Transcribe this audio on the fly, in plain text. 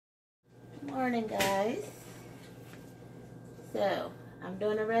morning, guys. So I'm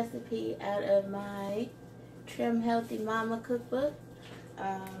doing a recipe out of my Trim Healthy Mama cookbook.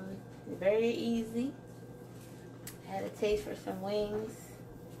 Very easy. Had a taste for some wings,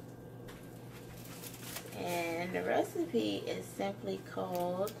 and the recipe is simply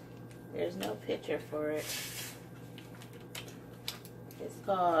called, there's no picture for it, it's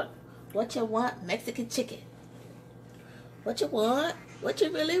called What You Want Mexican Chicken. What you want, what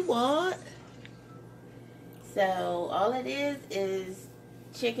you really want. So all it is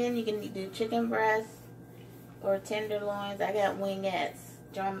chicken. You can do chicken breast or tenderloins. I got wingettes,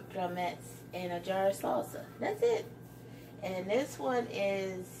 drumettes, and a jar of salsa. That's it. And this one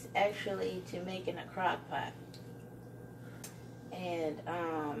is actually to make in a crock pot. And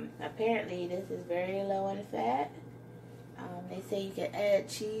apparently this is very low in fat. They say you can add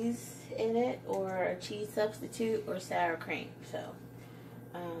cheese in it, or a cheese substitute, or sour cream. So,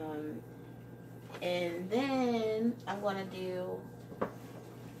 and then I'm gonna do,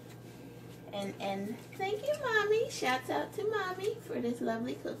 and thank you, Mommy. Shouts out to Mommy for this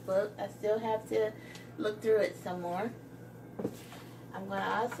lovely cookbook. I still have to look through it some more. I'm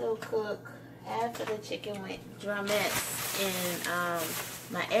gonna also cook half of the chicken with drumettes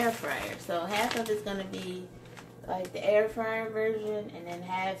in my air fryer. So half of it's gonna be like the air fryer version, and then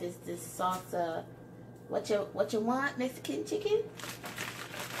half is this salsa, what you want Mexican chicken.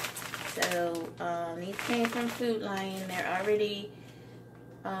 So these came from Food Lion. They're already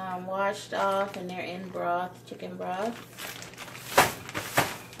washed off, and they're in broth, chicken broth.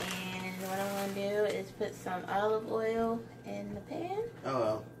 And what I'm gonna do is put some olive oil in the pan. Oh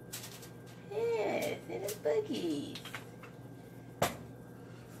well. Yes, it is boogies.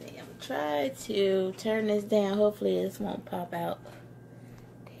 Try to turn this down. Hopefully this won't pop out.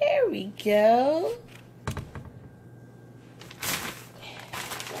 There we go.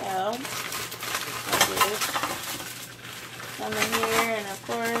 So come in here, and of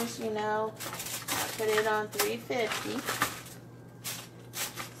course, you know, I put it on 350.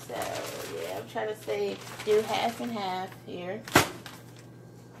 So yeah, I'm trying to do half and half here.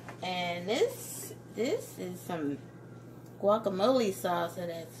 And this is some guacamole salsa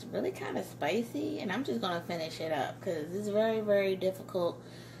that's really kind of spicy, and I'm just gonna finish it up because it's very, very difficult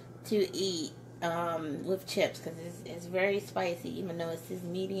to eat with chips because it's very spicy, even though it says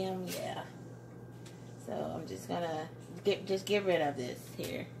medium. Yeah, so I'm just gonna get rid of this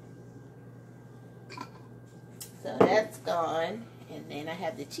here. So that's gone, and then I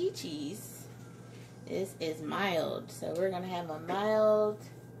have the cheese. This is mild, so we're gonna have a mild.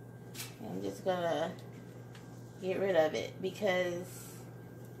 I'm just gonna get rid of it because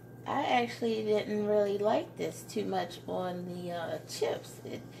I actually didn't really like this too much on the chips.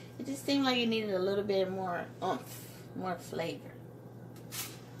 It just seemed like it needed a little bit more oomph, more flavor.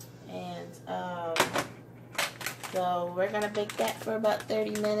 And so we're gonna bake that for about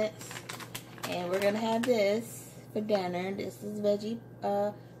 30 minutes, and we're gonna have this for dinner. This is veggie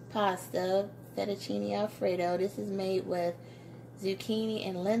pasta, fettuccine alfredo. This is made with zucchini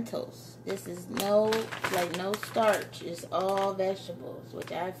and lentils. This is no starch. It's all vegetables,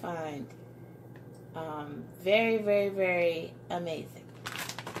 which I find very, very, very amazing.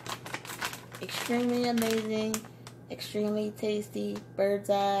 Extremely amazing, extremely tasty.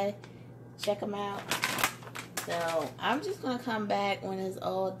 Birdseye, check them out. So I'm just gonna come back when it's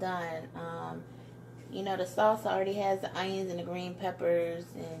all done. You know, the salsa already has the onions and the green peppers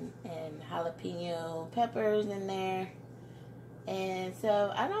and jalapeno peppers in there. And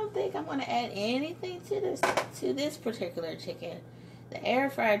so I don't think I'm going to add anything to this particular chicken. The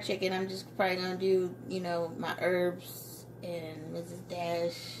air fried chicken, I'm just probably going to do, you know, my herbs and Mrs.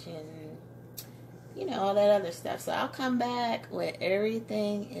 Dash and, you know, all that other stuff. So I'll come back when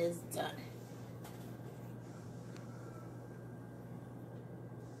everything is done.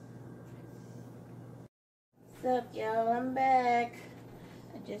 What's up, y'all? I'm back.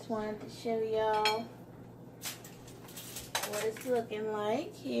 I just wanted to show y'all what it's looking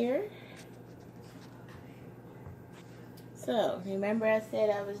like here. So remember I said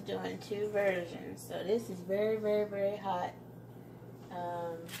I was doing 2 versions. So this is very, very, very hot.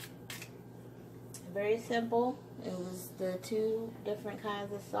 Very simple. It was the 2 different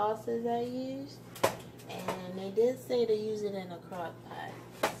kinds of sauces I used, and they did say to use it in a crock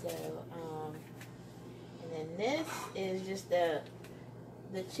pot. So and then this is just the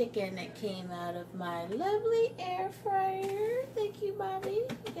chicken that came out of my lovely air fryer. Thank you, Mommy.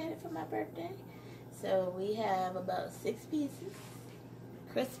 I got it for my birthday. So we have about 6 pieces.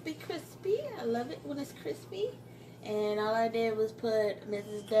 Crispy, crispy. I love it when it's crispy. And all I did was put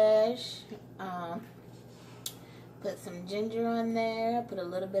Mrs. Dash Put some ginger on there. Put a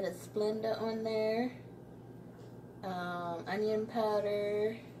little bit of Splenda on there. Onion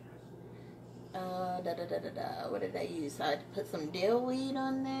powder. What did I use? So I put some dill weed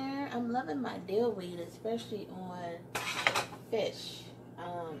on there. I'm loving my dill weed, especially on fish.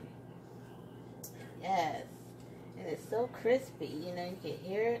 Yes. And it's so crispy. You know, you can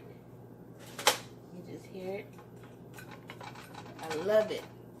hear it. You just hear it. I love it.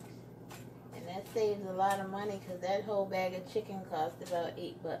 And that saves a lot of money because that whole bag of chicken cost about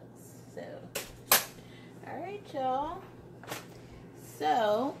 $8. So, alright, y'all.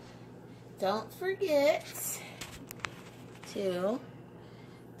 So, don't forget to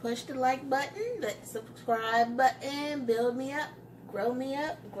push the like button, the subscribe button, build me up, grow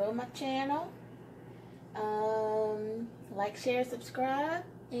my channel. Like, share, subscribe,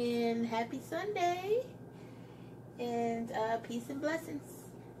 and happy Sunday. And peace and blessings.